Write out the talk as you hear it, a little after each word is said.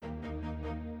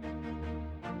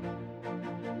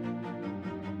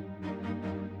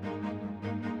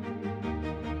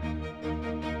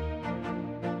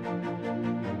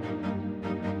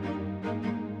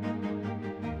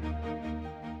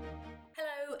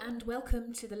and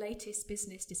welcome to the latest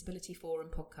Business Disability Forum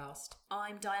podcast.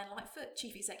 I'm Diane Lightfoot,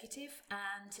 Chief Executive,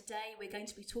 and today we're going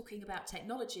to be talking about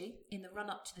technology in the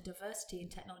run-up to the Diversity in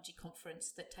Technology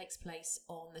Conference that takes place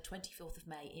on the 24th of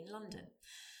May in London.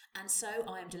 And so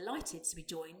I am delighted to be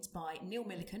joined by Neil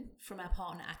Milliken from our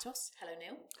partner Atos. Hello,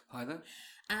 Neil. Hi there.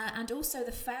 And also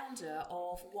the founder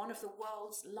of one of the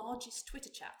world's largest Twitter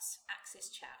chats, Access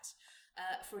Chat,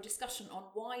 for a discussion on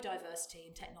why diversity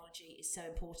in technology is so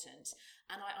important.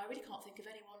 And I really can't think of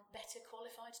anyone better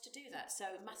qualified to do that. So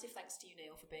massive thanks to you,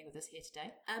 Neil, for being with us here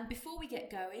today. And before we get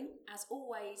going, as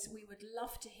always, we would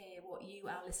love to hear what you,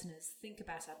 our listeners, think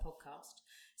about our podcast.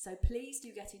 So please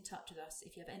do get in touch with us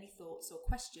if you have any thoughts or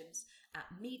questions at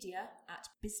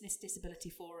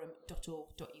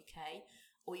media@businessdisabilityforum.org.uk,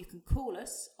 or you can call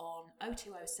us on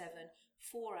 0207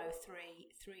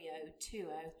 403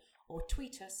 3020 or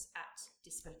tweet us at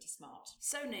Disability Smart.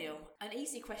 So Neil, an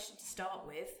easy question to start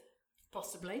with,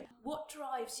 possibly. What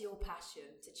drives your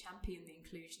passion to champion the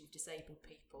inclusion of disabled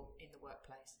people in the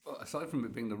workplace? Well, aside from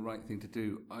it being the right thing to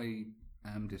do, I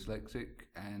am dyslexic,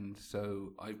 and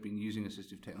so I've been using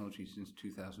assistive technology since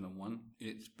 2001.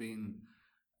 It's been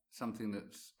something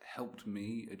that's helped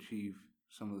me achieve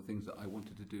some of the things that I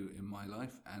wanted to do in my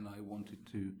life, and I wanted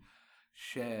to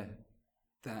share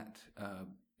that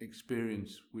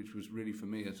experience, which was really for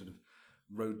me a sort of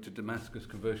road to Damascus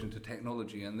conversion to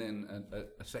technology, and then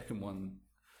a second one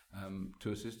to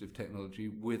assistive technology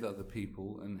with other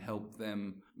people and help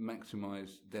them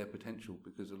maximize their potential,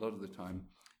 because a lot of the time,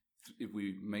 if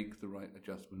we make the right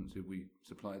adjustments, if we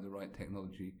supply the right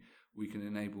technology, we can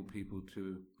enable people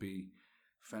to be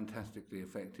fantastically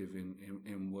effective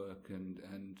in work and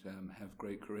have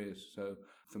great careers. So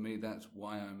for me, that's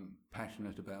why I'm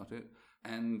passionate about it.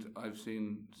 And I've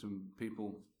seen some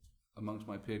people amongst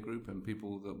my peer group and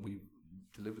people that we've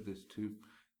delivered this to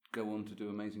go on to do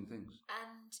amazing things.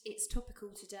 And it's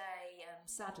topical today,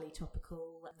 sadly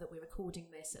topical, that we're recording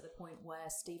this at the point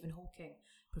where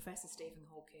Professor Stephen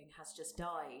Hawking has just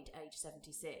died, age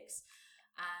 76.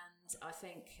 And I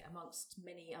think amongst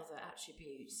many other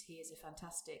attributes, he is a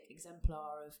fantastic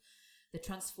exemplar of the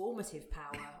transformative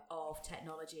power of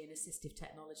technology and assistive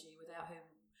technology, without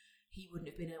whom he wouldn't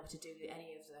have been able to do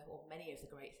many of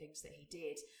the great things that he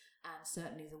did. And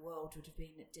certainly the world would have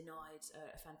been denied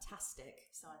a fantastic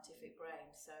scientific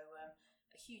brain. So a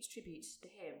huge tribute to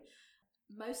him.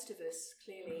 Most of us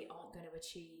clearly aren't going to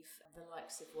achieve the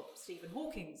likes of what Stephen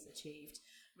Hawking's achieved,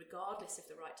 regardless of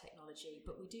the right technology.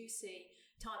 But we do see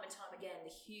time and time again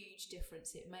the huge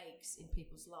difference it makes in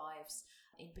people's lives,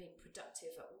 in being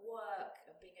productive at work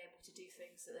and being able to do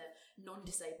things that their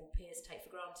non-disabled peers take for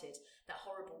granted. That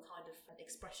horrible kind of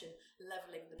expression,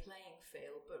 levelling the playing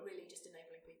field, but really just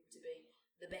enabling people to be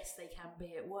the best they can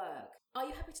be at work. Are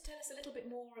you happy to tell us a little bit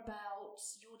more about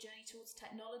your journey towards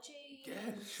technology?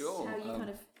 Yeah, sure. How you kind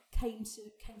of came to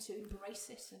embrace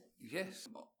it? And yes,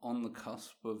 on the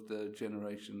cusp of the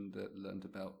generation that learned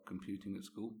about computing at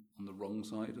school, on the wrong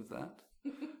side of that.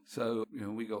 So,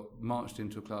 we got marched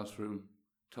into a classroom,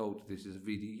 told this is a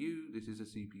VDU, this is a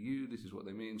CPU, this is what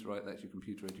they mean, right, that's your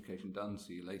computer education done,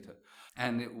 see you later.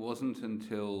 And it wasn't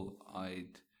until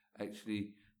I'd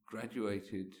actually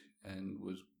graduated and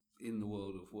was in the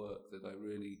world of work that I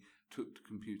really took to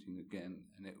computing again.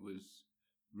 And it was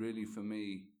really, for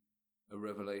me, a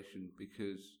revelation,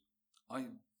 because I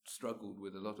struggled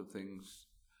with a lot of things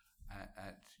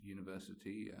at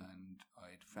university, and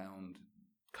I'd found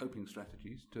coping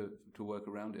strategies to work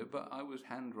around it, but I was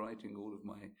handwriting all of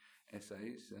my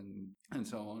essays and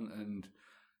so on, and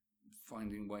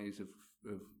finding ways of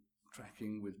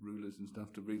tracking with rulers and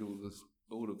stuff to read all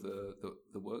of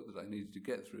the work that I needed to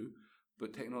get through.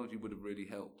 But technology would have really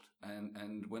helped,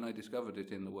 and when I discovered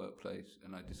it in the workplace,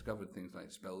 and I discovered things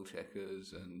like spell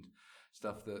checkers and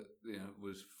stuff that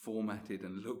was formatted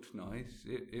and looked nice,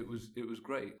 it was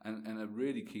great. And a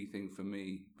really key thing for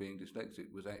me, being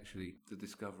dyslexic, was actually the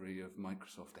discovery of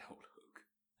Microsoft Outlook.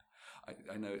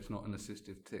 I know it's not an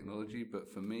assistive technology,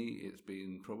 but for me it's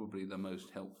been probably the most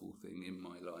helpful thing in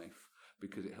my life,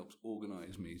 because it helps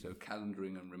organize me, so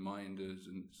calendaring and reminders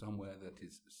and somewhere that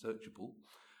is searchable,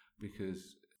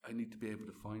 because I need to be able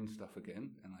to find stuff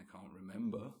again and I can't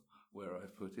remember where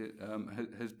I've put it,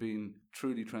 has been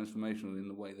truly transformational in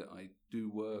the way that I do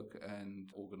work and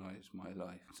organize my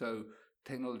life. So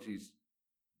technology's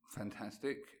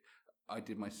fantastic. I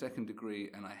did my second degree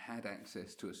and I had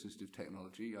access to assistive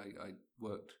technology. I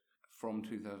worked from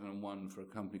 2001 for a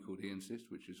company called eAssist,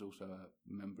 which is also a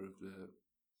member of the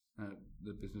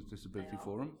Business Disability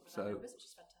Forum. So, which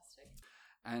is fantastic.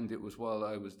 And it was while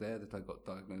I was there that I got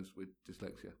diagnosed with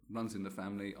dyslexia. Runs in the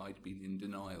family. I'd been in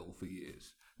denial for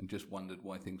years and just wondered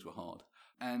why things were hard.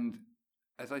 And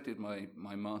as I did my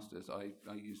master's, I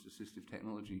used assistive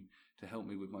technology to help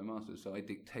me with my master's. So I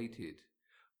dictated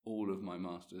all of my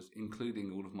master's,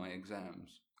 including all of my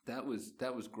exams. That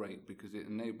was great because it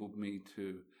enabled me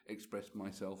to express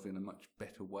myself in a much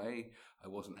better way. I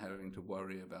wasn't having to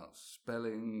worry about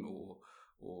spelling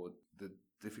or the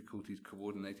difficulties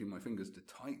coordinating my fingers to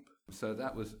type. So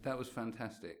that was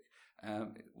fantastic.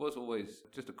 It was always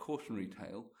just a cautionary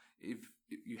tale. If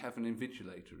you have an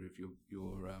invigilator, if you're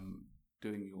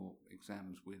doing your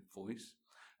exams with voice,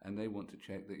 and they want to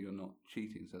check that you're not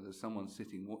cheating, so there's someone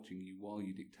sitting watching you while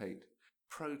you dictate.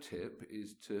 Pro tip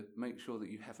is to make sure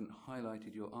that you haven't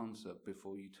highlighted your answer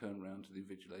before you turn around to the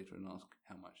invigilator and ask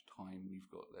how much time you've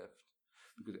got left,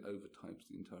 because it overtypes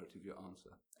the entirety of your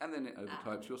answer. And then it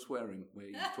overtypes your swearing, where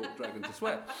you taught Dragon to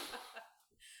swear.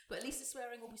 But at least the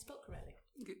swearing will be spelt correctly.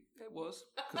 It was,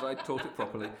 because I taught it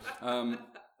properly.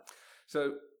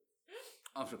 So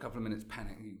after a couple of minutes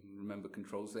panic, you can remember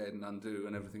Control Z and undo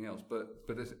and everything else. But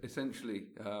essentially,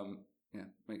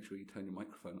 make sure you turn your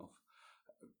microphone off.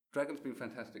 Dragon's been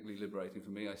fantastically liberating for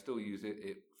me. I still use it.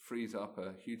 It frees up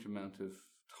a huge amount of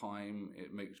time.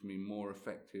 It makes me more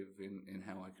effective in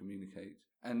how I communicate.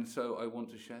 And so I want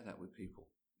to share that with people.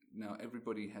 Now,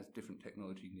 everybody has different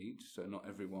technology needs, so not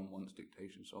everyone wants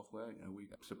dictation software. We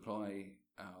supply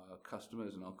our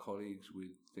customers and our colleagues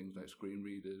with things like screen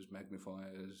readers,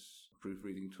 magnifiers,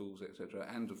 proofreading tools, etc.,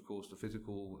 and of course the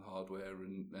physical hardware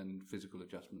and physical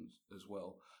adjustments as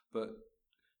well. But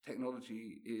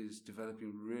technology is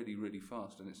developing really, really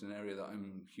fast, and it's an area that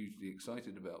I'm hugely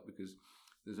excited about because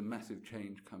there's a massive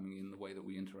change coming in the way that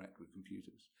we interact with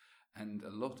computers. And a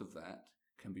lot of that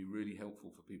can be really helpful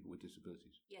for people with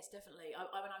disabilities. Yes, definitely. I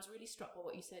was really struck by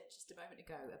what you said just a moment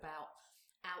ago about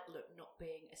Outlook not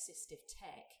being assistive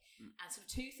tech. And sort of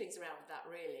two things around that,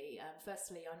 really.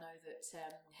 Firstly, I know that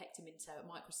Hector Minto at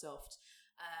Microsoft,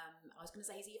 I was going to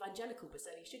say he's evangelical, but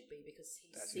so he should be because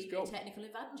he's senior technical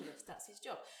evangelist. That's his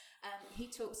job. He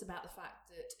talks about the fact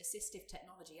that assistive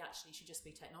technology actually should just be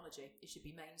technology. It should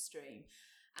be mainstream.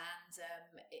 And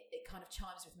it kind of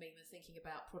chimes with me when thinking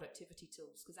about productivity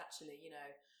tools, because actually,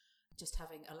 just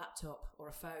having a laptop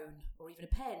or a phone or even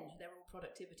a pen, they're all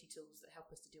productivity tools that help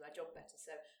us to do our job better.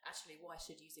 So actually, why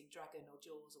should using Dragon or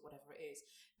Jaws or whatever it is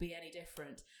be any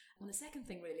different? And the second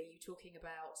thing, really, you talking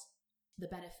about the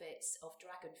benefits of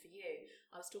Dragon for you.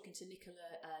 I was talking to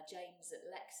Nicola James at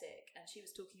Lexic, and she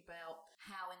was talking about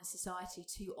how in society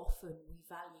too often we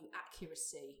value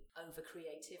accuracy over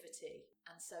creativity.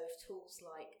 And so if tools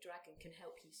like Dragon can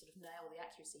help you sort of nail the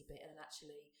accuracy bit and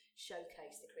actually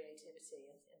showcase the creativity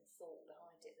and thought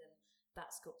behind it, then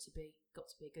that's got to be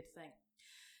a good thing.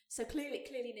 So clearly,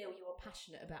 Neil, you are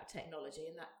passionate about technology,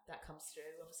 and that comes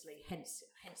through, obviously, hence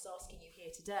asking you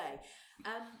here today.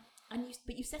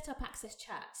 But you set up Access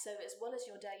Chat. So as well as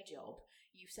your day job,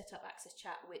 you've set up Access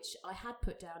Chat, which I had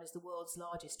put down as the world's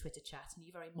largest Twitter chat, and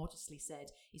you very modestly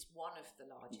said is one of the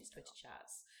largest Twitter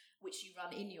chats, which you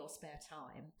run in your spare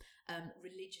time,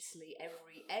 religiously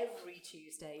every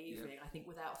Tuesday evening, I think,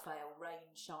 without fail,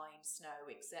 rain, shine,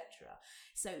 snow, etc.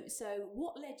 So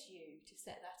what led you to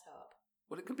set that up?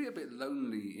 Well, it can be a bit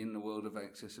lonely in the world of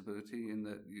accessibility, in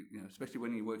that, especially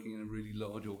when you're working in a really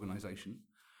large organisation.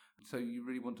 So you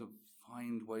really want to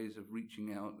find ways of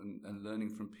reaching out and learning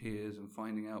from peers and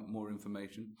finding out more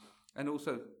information. And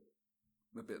also,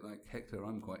 a bit like Hector,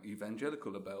 I'm quite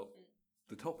evangelical about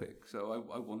the topic. So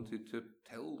I wanted to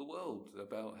tell the world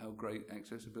about how great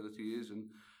accessibility is and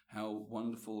how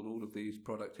wonderful all of these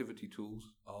productivity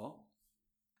tools are.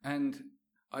 And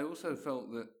I also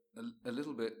felt that a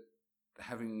little bit,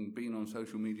 having been on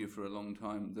social media for a long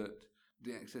time, that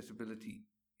the accessibility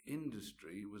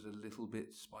industry was a little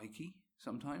bit spiky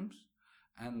sometimes,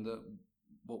 and that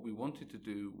what we wanted to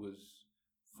do was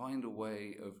find a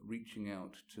way of reaching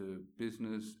out to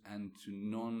business and to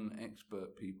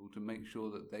non-expert people to make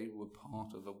sure that they were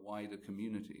part of a wider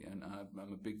community. And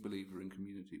I'm a big believer in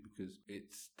community because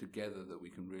it's together that we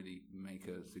can really make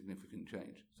a significant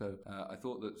change. So I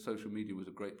thought that social media was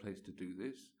a great place to do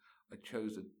this. I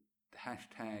chose a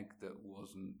hashtag that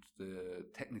wasn't the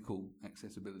technical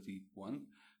accessibility one,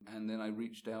 and then I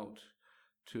reached out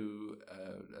to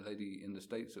a lady in the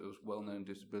States that was well-known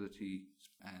disability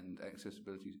and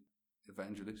accessibility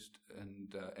evangelist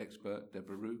and expert,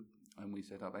 Deborah Rue, and we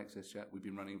set up Access Chat. We've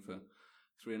been running for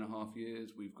 3.5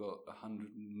 years. We've got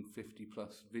 150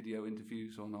 plus video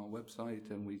interviews on our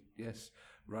website, and we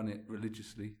run it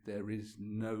religiously. There is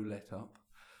no let up.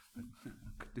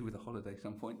 Could do with a holiday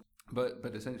some point. But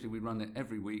essentially we run it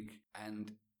every week,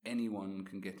 and anyone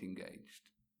can get engaged.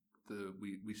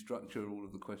 We structure all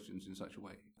of the questions in such a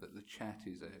way that the chat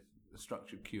is a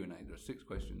structured Q&A. There are 6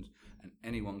 questions and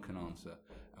anyone can answer,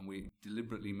 and we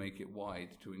deliberately make it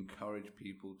wide to encourage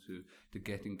people to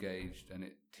get engaged, and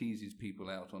it teases people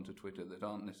out onto Twitter that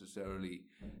aren't necessarily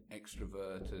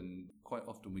extrovert, and quite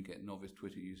often we get novice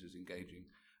Twitter users engaging,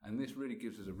 and this really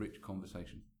gives us a rich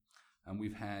conversation. And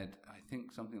we've had, I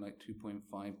think, something like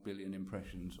 2.5 billion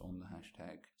impressions on the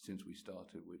hashtag since we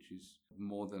started, which is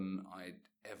more than I'd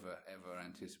ever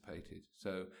anticipated.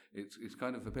 So it's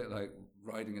kind of a bit like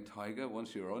riding a tiger.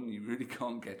 Once you're on, you really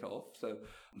can't get off.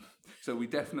 So we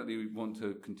definitely want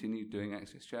to continue doing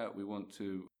Access Chat. We want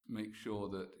to make sure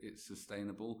that it's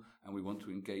sustainable, and we want to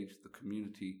engage the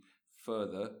community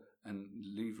further and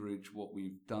leverage what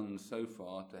we've done so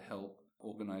far to help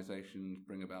organisations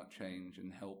bring about change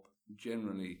and help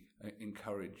generally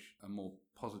encourage a more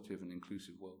positive and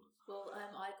inclusive world. Well,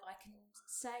 I can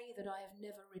say that I have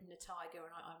never ridden a tiger,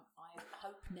 and I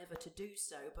hope never to do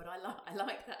so, but I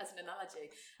like that as an analogy.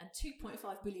 And 2.5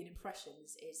 billion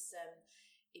impressions is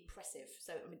impressive.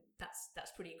 So, I mean,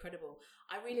 that's pretty incredible.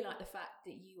 I really like the fact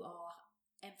that you are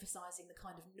emphasising the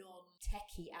kind of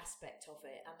non-techie aspect of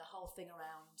it, and the whole thing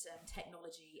around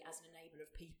technology as an enabler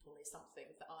of people is something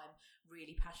that I'm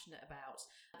really passionate about.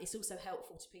 It's also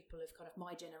helpful to people of kind of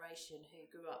my generation who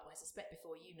grew up, I suspect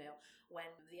before you, Neil,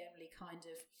 when the only kind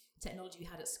of technology we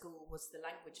had at school was the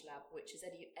language lab, which, as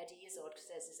Eddie Izzard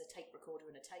says, is a tape recorder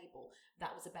and a table.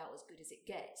 That was about as good as it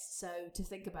gets. So to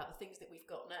think about the things that we've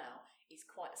got now is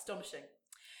quite astonishing.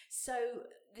 So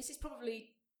this is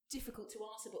probably difficult to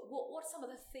answer, but what are some of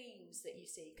the themes that you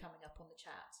see coming up on the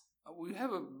chat? We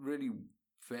have a really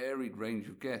varied range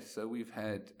of guests. So we've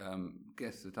had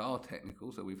guests that are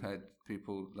technical. So we've had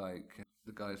people like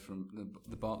the guys from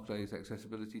the Barclays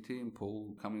accessibility team,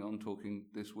 Paul, coming on talking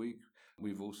this week.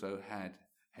 We've also had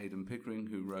Hayden Pickering,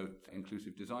 who wrote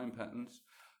Inclusive Design Patterns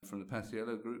from the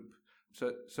Paciello group.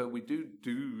 So we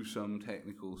do some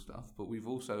technical stuff, but we've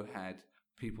also had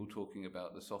people talking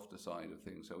about the softer side of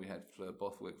things. So we had Fleur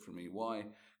Bothwick from EY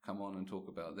come on and talk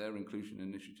about their inclusion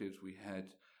initiatives. We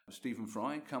had Stephen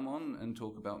Fry come on and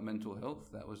talk about mental health.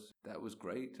 That was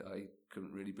great. I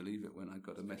couldn't really believe it when I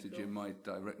got a message in my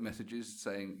direct messages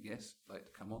saying, yes, I'd like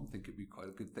to come on, think it'd be quite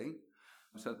a good thing.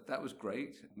 So that was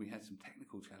great. We had some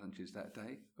technical challenges that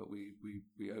day, but we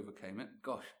overcame it.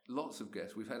 Gosh, lots of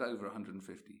guests. We've had over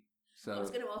 150. So, I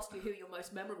was going to ask you who your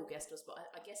most memorable guest was, but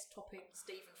I guess topping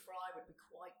Stephen Fry would be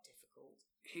quite difficult.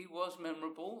 He was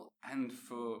memorable, and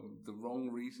for the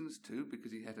wrong reasons too,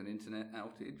 because he had an internet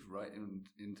outage right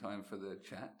in time for the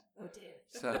chat. Oh dear.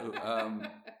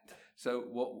 So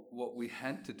what we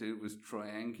had to do was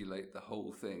triangulate the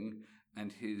whole thing,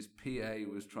 and his PA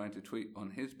was trying to tweet on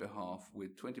his behalf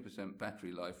with 20%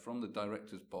 battery life from the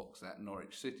director's box at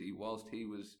Norwich City, whilst he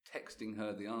was texting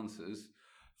her the answers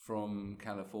from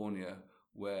California,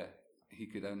 where he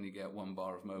could only get 1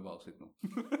 bar of mobile signal.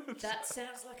 That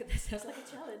sounds like a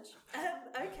challenge.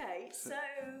 Okay, so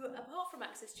apart from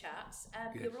Access Chats,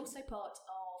 yes. You're also part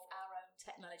of our own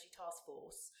technology task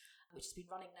force, which has been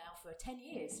running now for 10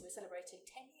 years. We're celebrating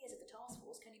 10 years of the task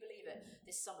force. Can you believe it?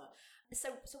 This summer. So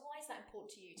why is that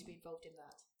important to you to be involved in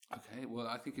that? Okay, well,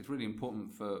 I think it's really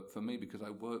important for me because I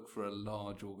work for a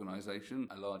large organisation,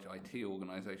 a large IT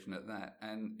organisation at that,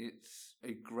 and it's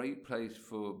a great place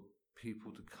for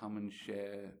people to come and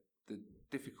share the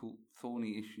difficult,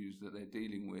 thorny issues that they're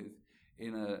dealing with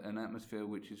in an atmosphere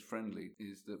which is friendly,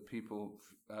 is that people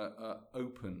are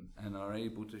open and are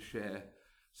able to share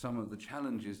some of the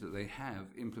challenges that they have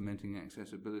implementing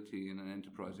accessibility in an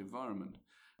enterprise environment,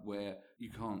 where you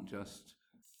can't just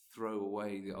throw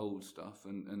away the old stuff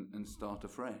and start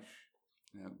afresh.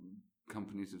 You know,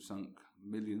 companies have sunk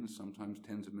millions, sometimes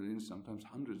tens of millions, sometimes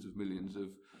hundreds of millions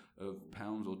of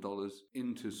pounds or dollars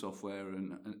into software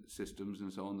and systems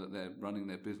and so on that they're running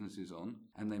their businesses on,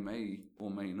 and they may or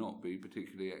may not be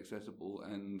particularly accessible,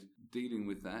 and dealing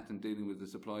with that and dealing with the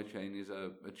supply chain is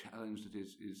a challenge that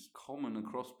is common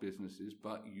across businesses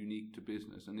but unique to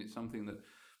business, and it's something that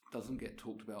doesn't get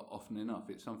talked about often enough.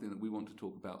 It's something that we want to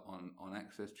talk about on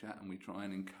Access Chat, and we try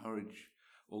and encourage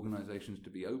organisations to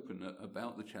be open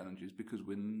about the challenges, because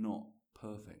we're not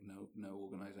perfect. No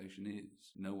organisation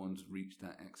is. No one's reached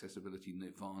that accessibility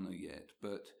nirvana yet.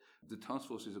 But the task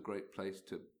force is a great place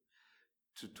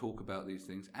to talk about these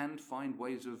things and find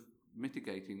ways of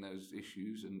mitigating those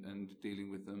issues and dealing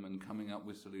with them and coming up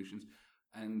with solutions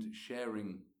and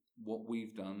sharing what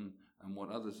we've done and what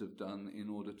others have done in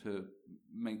order to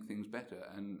make things better.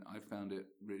 And I found it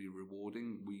really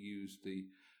rewarding. We use the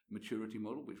maturity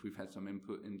model, which we've had some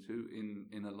input into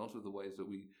in a lot of the ways that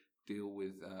we deal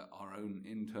with our own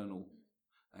internal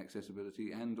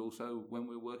accessibility, and also when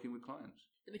we're working with clients.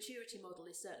 The maturity model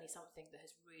is certainly something that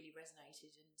has really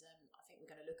resonated, and I think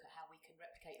we're going to look at how we can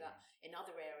replicate that in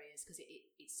other areas, because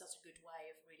it's such a good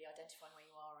way of really identifying where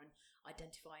you are and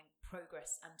identifying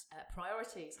progress and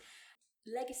priorities.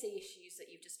 Legacy issues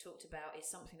that you've just talked about is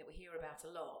something that we hear about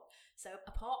a lot. So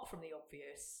apart from the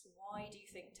obvious, why do you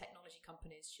think technology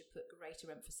companies should put greater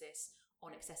emphasis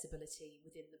on accessibility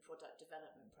within the product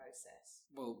development process?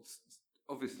 Well,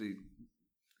 obviously,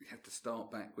 you have to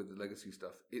start back with the legacy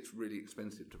stuff. It's really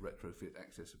expensive to retrofit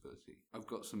accessibility. I've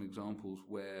got some examples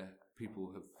where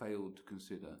people have failed to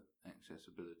consider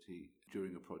accessibility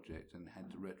during a project and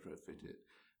had to retrofit it.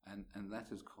 And that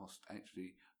has cost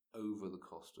actually over the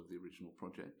cost of the original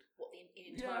project. What,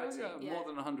 in entirety? Yeah. More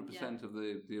than 100% of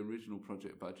the original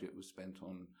project budget was spent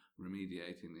on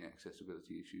remediating the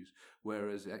accessibility issues,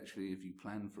 whereas actually if you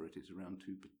plan for it, it's around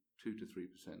 2 to 3%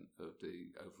 of the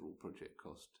overall project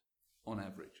cost on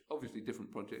average. Obviously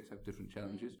different projects have different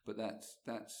challenges, but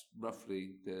that's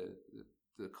roughly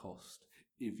the cost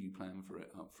if you plan for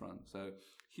it up front. So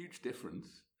huge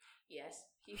difference. Yes,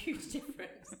 huge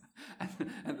difference.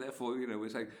 and therefore, we're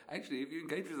saying, actually, if you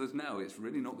engage with us now, it's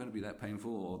really not going to be that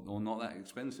painful or not that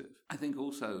expensive. I think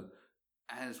also,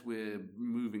 as we're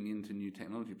moving into new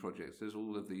technology projects, there's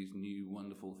all of these new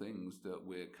wonderful things that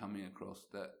we're coming across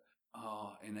that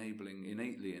are innately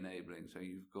enabling. So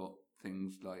you've got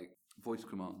things like voice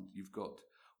command, you've got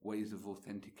ways of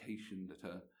authentication that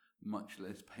are much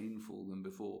less painful than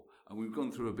before. And we've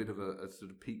gone through a bit of a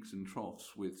sort of peaks and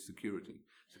troughs with security.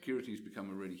 Security has become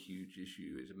a really huge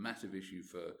issue. It's a massive issue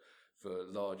for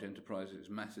large enterprises. It's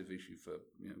a massive issue for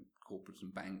corporates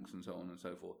and banks and so on and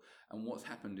so forth. And what's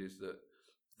happened is that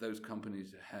those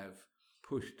companies have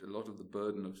pushed a lot of the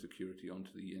burden of security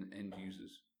onto the end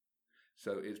users.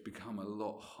 So it's become a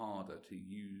lot harder to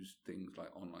use things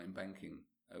like online banking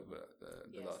over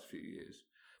the last few years.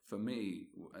 For me,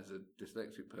 as a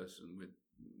dyslexic person with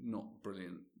not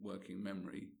brilliant working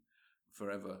memory,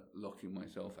 forever locking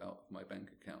myself out of my bank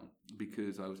account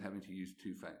because I was having to use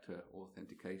two-factor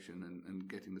authentication and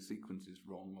getting the sequences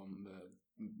wrong on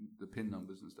the PIN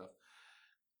numbers and stuff.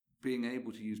 Being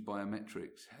able to use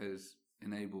biometrics has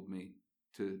enabled me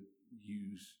to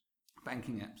use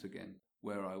banking apps again,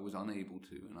 where I was unable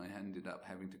to, and I ended up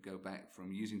having to go back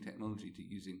from using technology to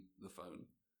using the phone.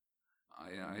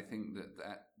 I think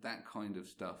that kind of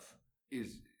stuff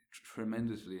is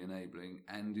tremendously enabling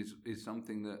and is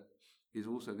something that is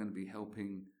also going to be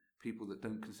helping people that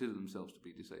don't consider themselves to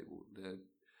be disabled.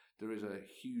 There is a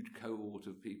huge cohort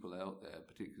of people out there,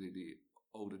 particularly the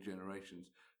older generations,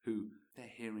 who their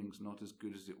hearing's not as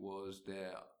good as it was,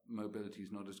 their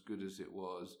mobility's not as good as it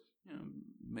was.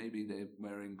 Maybe they're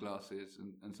wearing glasses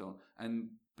and so on,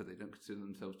 but they don't consider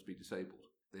themselves to be disabled.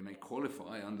 They may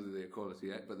qualify under the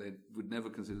Equality Act, but they would never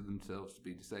consider themselves to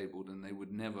be disabled, and they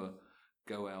would never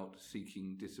go out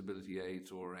seeking disability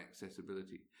aids or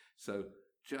accessibility. So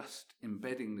just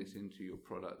embedding this into your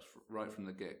products right from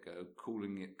the get-go,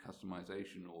 calling it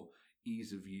customization or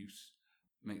ease of use,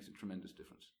 makes a tremendous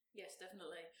difference. Yes,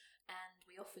 definitely. And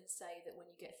we often say that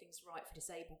when you get things right for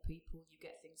disabled people, you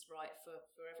get things right for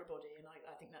everybody. And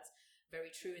I think that's very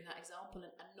true in that example,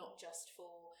 and not just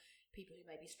for people who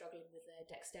may be struggling with their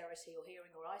dexterity or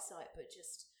hearing or eyesight, but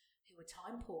just who are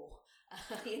time poor.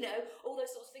 All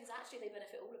those sorts of things, actually, they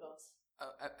benefit all of us.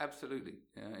 Absolutely.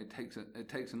 It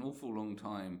takes an awful long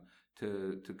time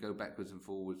to go backwards and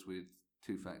forwards with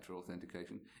two-factor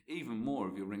authentication. Even more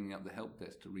if you're ringing up the help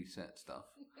desk to reset stuff,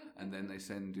 and then they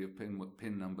send your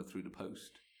PIN number through the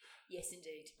post. Yes,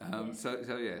 indeed. Yes.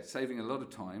 So yeah, saving a lot of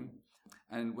time.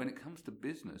 And when it comes to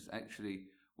business, actually,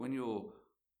 when you're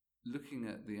looking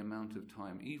at the amount of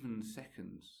time, even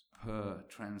seconds per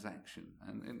transaction,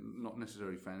 and not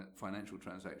necessarily financial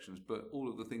transactions, but all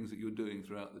of the things that you're doing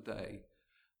throughout the day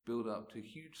build up to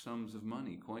huge sums of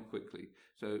money quite quickly.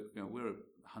 So, we're a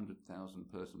 100,000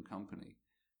 person company.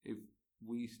 If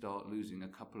we start losing a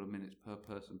couple of minutes per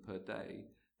person per day,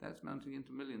 that's mounting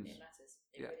into millions. It matters.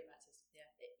 It really matters. Yeah,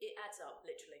 it adds up,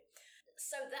 literally.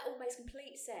 So that all makes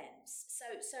complete sense. So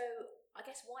I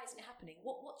guess, why isn't it happening?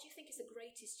 What do you think is the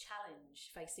greatest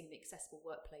challenge facing the accessible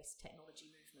workplace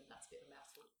technology movement? That's a bit of a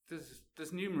mouthful.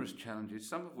 There's numerous challenges,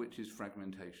 some of which is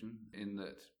fragmentation, in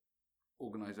that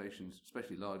organisations,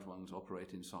 especially large ones,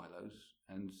 operate in silos,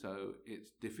 and so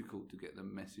it's difficult to get the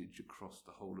message across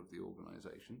the whole of the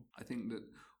organisation. I think that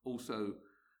also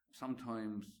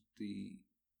sometimes the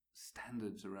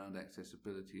standards around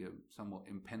accessibility are somewhat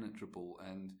impenetrable,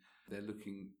 and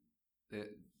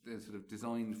they're sort of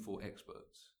designed for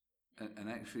experts. And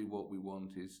actually what we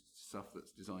want is stuff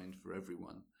that's designed for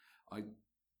everyone. I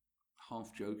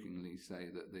half-jokingly say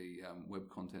that the Web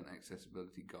Content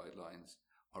Accessibility Guidelines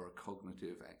are a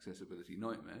cognitive accessibility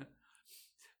nightmare,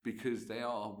 because they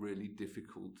are really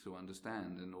difficult to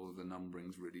understand, and all of the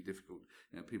numbering's really difficult.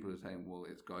 People are saying, well,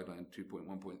 it's guideline 2.1.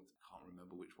 Can't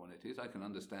remember which one it is. I can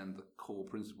understand the core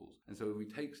principles. And so if we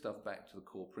take stuff back to the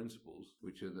core principles,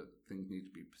 which are that things need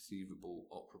to be perceivable,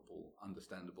 operable,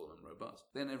 understandable, and robust,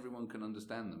 then everyone can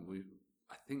understand them.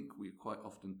 I think we quite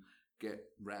often get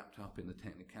wrapped up in the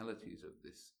technicalities of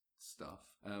this stuff,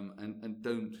 and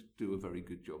don't do a very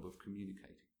good job of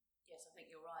communicating. Yes, I think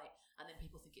you're right. And then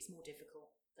people think it's more difficult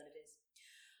than it is.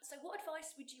 So what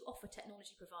advice would you offer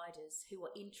technology providers who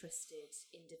are interested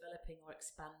in developing or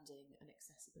expanding an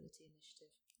accessibility initiative?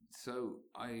 So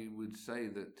I would say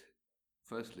that,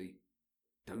 firstly,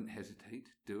 don't hesitate,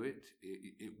 do it.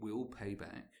 It will pay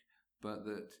back, but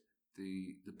that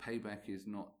the payback is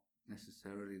not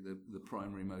necessarily the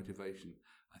primary motivation.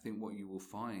 I think what you will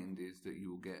find is that you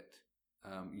will get,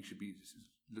 you should be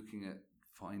looking at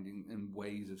finding and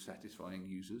ways of satisfying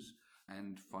users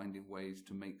and finding ways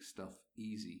to make stuff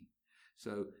easy.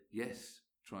 So yes,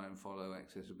 try and follow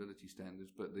accessibility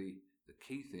standards, but the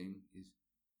key thing is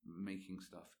making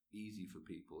stuff easy for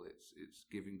people. It's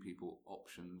giving people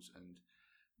options and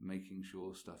making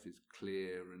sure stuff is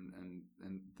clear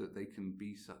and that they can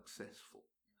be successful.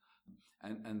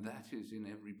 And that is in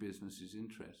every business's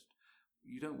interest.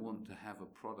 You don't want to have a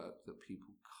product that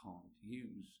people can't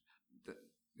use. That,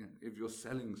 if you're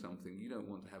selling something, you don't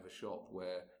want to have a shop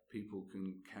where people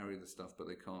can carry the stuff, but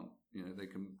they can't, they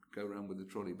can go around with the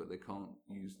trolley, but they can't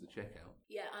use the checkout.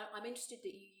 Yeah, I'm interested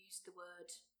that you use the word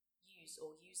use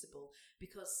or usable,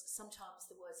 because sometimes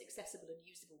the words accessible and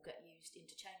usable get used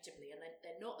interchangeably, and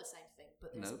they're not the same thing,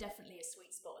 but there's definitely a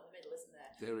sweet spot in the middle, isn't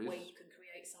there? There is. Where you can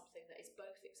create something that is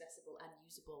both accessible and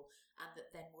usable, and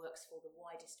that then works for the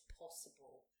widest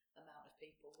possible amount of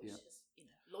people, which is,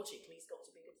 logically has got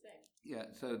to be a good thing. Yeah,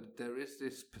 so there is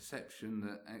this perception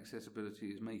that accessibility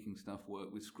is making stuff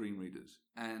work with screen readers,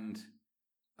 and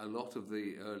a lot of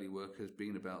the early work has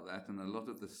been about that, and a lot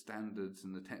of the standards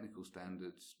and the technical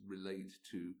standards relate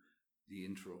to the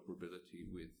interoperability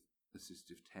with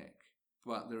assistive tech.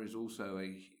 But there is also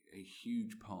a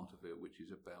huge part of it which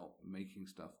is about making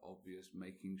stuff obvious,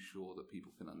 making sure that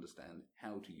people can understand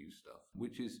how to use stuff,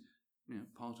 which is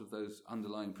part of those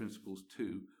underlying principles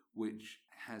too, which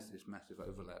has this massive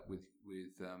overlap with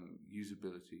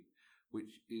usability,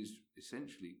 which is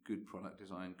essentially good product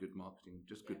design, good marketing,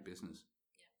 just good business.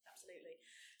 Absolutely.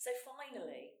 So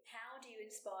finally, how do you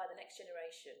inspire the next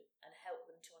generation and help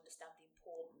them to understand the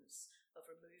importance of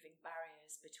removing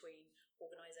barriers between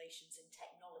organisations and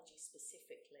technology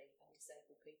specifically and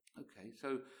disabled people? Okay,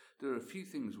 so there are a few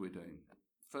things we're doing.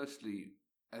 Firstly,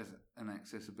 as an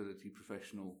accessibility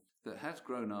professional that has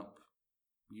grown up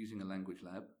using a language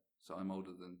lab, so I'm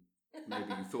older than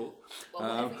maybe you thought.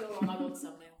 Well, whatever you're on, I want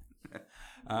some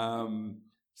now.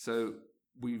 So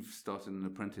we've started an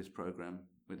apprentice program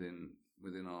within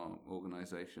our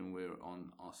organisation. We're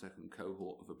on our second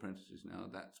cohort of apprentices now.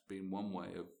 That's been one way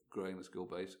of growing the skill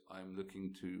base. I'm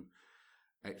looking to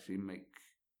actually make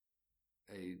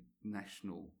a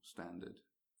national standard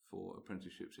for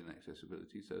apprenticeships in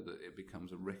accessibility so that it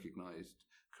becomes a recognised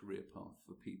career path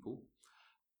for people.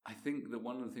 I think that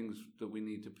one of the things that we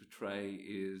need to portray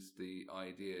is the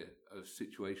idea of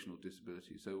situational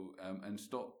disability. So, and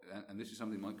this is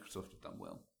something Microsoft have done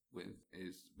well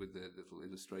with their little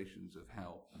illustrations of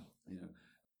how,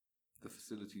 the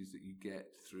facilities that you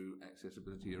get through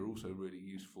accessibility are also really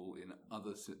useful in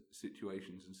other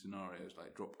situations and scenarios,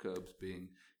 like drop curbs being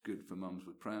good for mums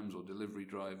with prams or delivery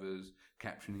drivers,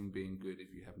 captioning being good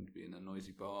if you happen to be in a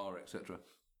noisy bar, etc.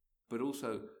 But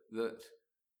also that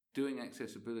doing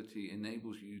accessibility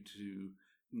enables you to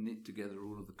knit together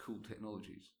all of the cool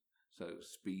technologies. So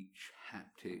speech,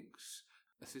 haptics,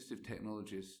 assistive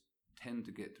technologists tend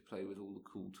to get to play with all the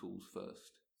cool tools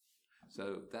first.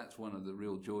 So that's one of the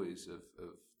real joys of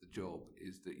the job,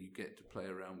 is that you get to play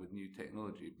around with new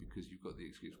technology because you've got the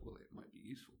excuse, well, it might be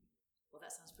useful. Well,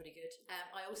 that sounds pretty good.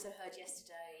 I also heard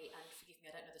yesterday, and forgive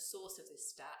me, I don't know the source of this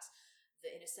stat,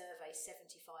 that in a survey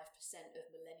 75%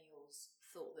 of millennials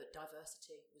thought that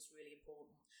diversity was really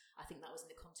important. I think that was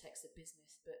in the context of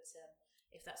business, but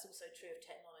if that's also true of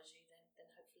technology,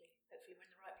 then hopefully we're in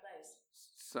the right place.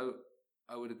 So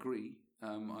I would agree.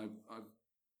 I've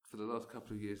for the last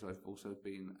couple of years, I've also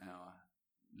been our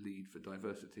lead for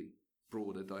diversity,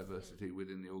 broader diversity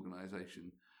within the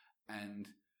organisation. And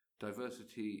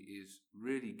diversity is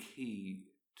really key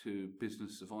to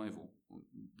business survival.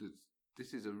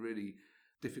 This is a really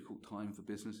difficult time for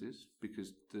businesses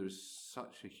because there's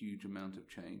such a huge amount of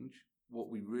change. What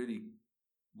we really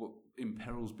what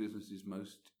imperils businesses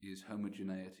most is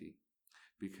homogeneity,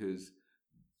 because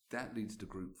that leads to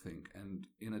groupthink. And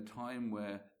in a time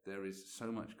where there is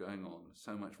so much going on,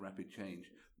 so much rapid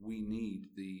change, we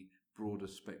need the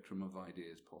broadest spectrum of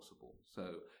ideas possible.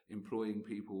 So employing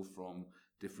people from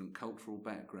different cultural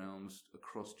backgrounds,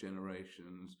 across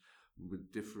generations,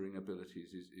 with differing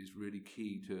abilities is really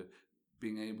key to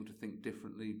being able to think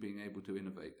differently, being able to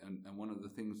innovate. And one of the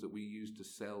things that we use to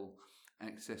sell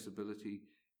accessibility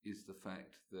is the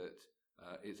fact that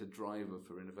it's a driver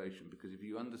for innovation, because if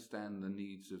you understand the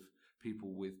needs of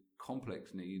people with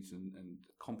complex needs and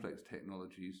complex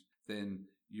technologies, then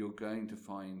you're going to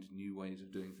find new ways of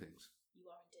doing things. You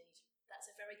are indeed. That's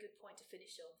a very good point to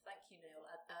finish on. Thank you, Neil.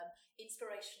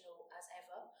 Inspirational as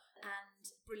ever, and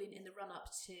brilliant in the run-up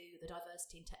to the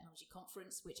Diversity in Technology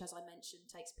Conference, which, as I mentioned,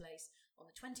 takes place on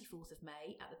the 24th of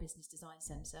May at the Business Design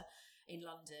Centre in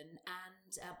London.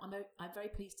 And I'm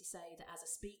very pleased to say that as a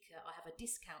speaker, I have a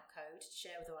discount code to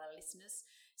share with all our listeners.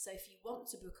 So if you want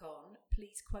to book on,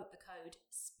 please quote the code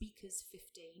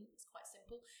SPEAKERS15, it's quite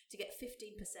simple, to get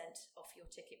 15% off your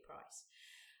ticket price.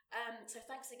 So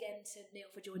thanks again to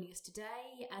Neil for joining us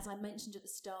today. As I mentioned at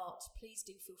the start, please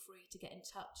do feel free to get in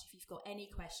touch if you've got any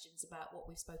questions about what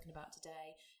we've spoken about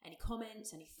today, any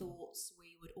comments, any thoughts.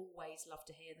 We would always love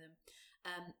to hear them.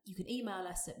 You can email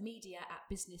us at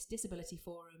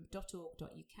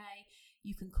media@businessdisabilityforum.org.uk.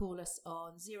 You can call us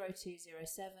on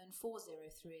 0207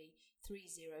 403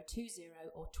 3020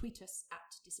 or tweet us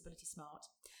at DisabilitySmart.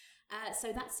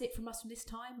 So that's it from us from this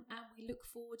time, and we look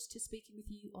forward to speaking with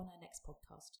you on our next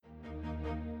podcast.